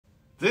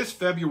This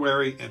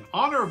February, in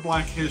honor of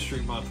Black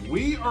History Month,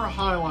 we are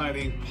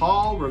highlighting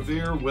Paul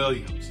Revere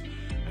Williams,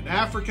 an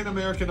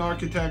African-American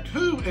architect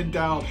who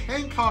endowed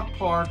Hancock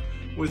Park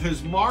with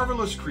his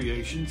marvelous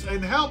creations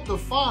and helped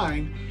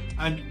define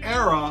an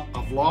era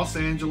of Los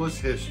Angeles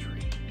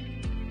history.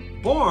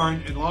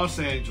 Born in Los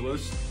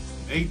Angeles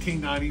in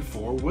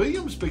 1894,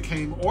 Williams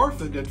became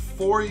orphaned at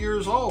 4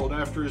 years old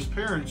after his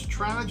parents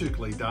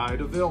tragically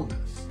died of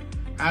illness.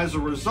 As a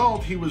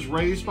result, he was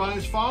raised by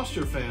his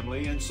foster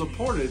family and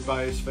supported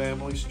by his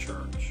family's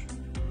church.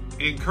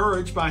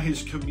 Encouraged by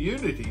his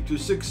community to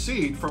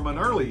succeed from an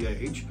early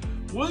age,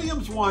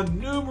 Williams won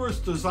numerous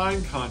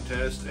design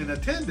contests and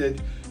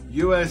attended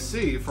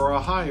USC for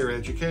a higher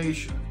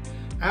education.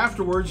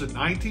 Afterwards, in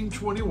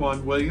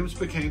 1921, Williams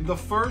became the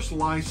first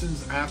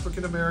licensed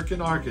African-American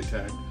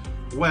architect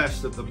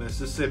west of the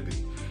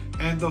Mississippi,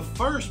 and the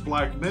first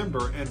Black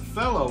member and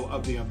fellow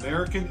of the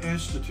American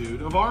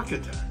Institute of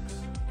Architects,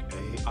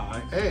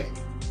 AIA.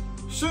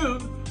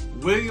 Soon,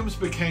 Williams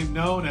became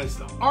known as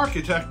the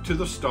architect to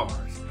the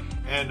stars,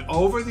 and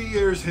over the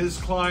years his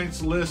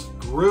clients' list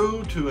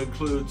grew to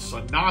include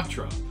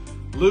Sinatra,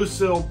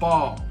 Lucille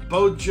Ball,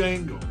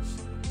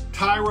 Bojangles,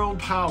 Tyrone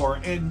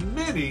Power, and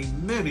many,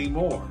 many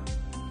more.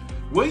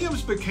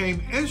 Williams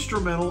became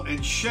instrumental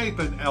in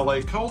shaping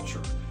LA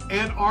culture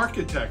and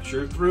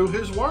architecture through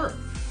his work,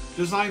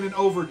 designing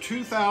over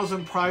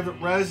 2,000 private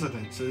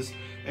residences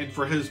and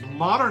for his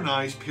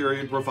modernized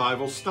period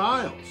revival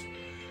styles.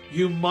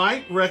 You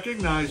might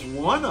recognize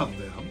one of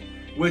them,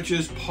 which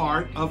is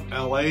part of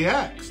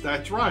LAX.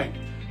 That's right,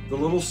 the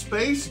little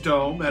space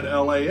dome at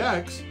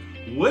LAX.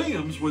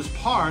 Williams was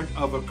part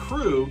of a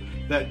crew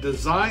that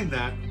designed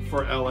that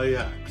for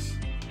LAX.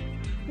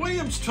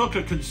 Williams took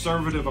a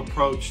conservative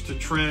approach to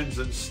trends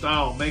and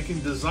style, making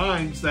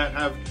designs that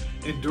have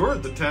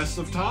endured the test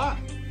of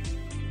time.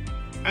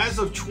 As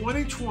of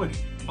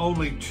 2020,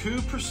 only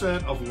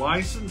 2% of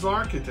licensed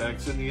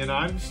architects in the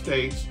United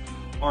States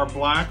are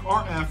Black or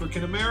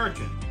African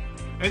American.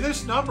 And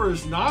this number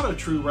is not a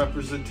true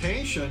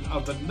representation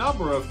of the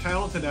number of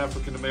talented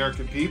African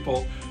American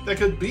people that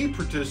could be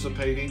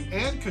participating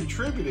and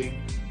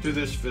contributing to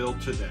this field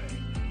today.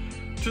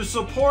 To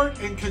support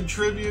and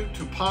contribute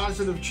to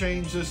positive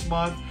change this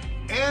month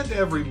and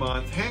every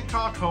month,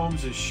 Hancock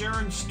Homes is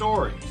sharing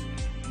stories,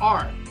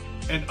 art,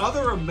 and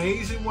other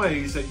amazing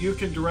ways that you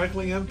can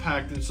directly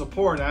impact and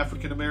support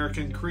African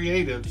American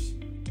creatives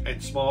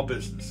and small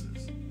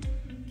businesses.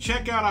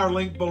 Check out our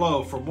link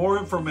below for more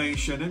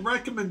information and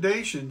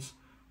recommendations.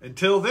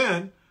 Until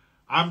then,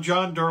 I'm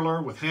John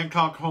Duerler with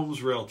Hancock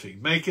Homes Realty.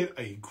 Make it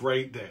a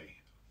great day.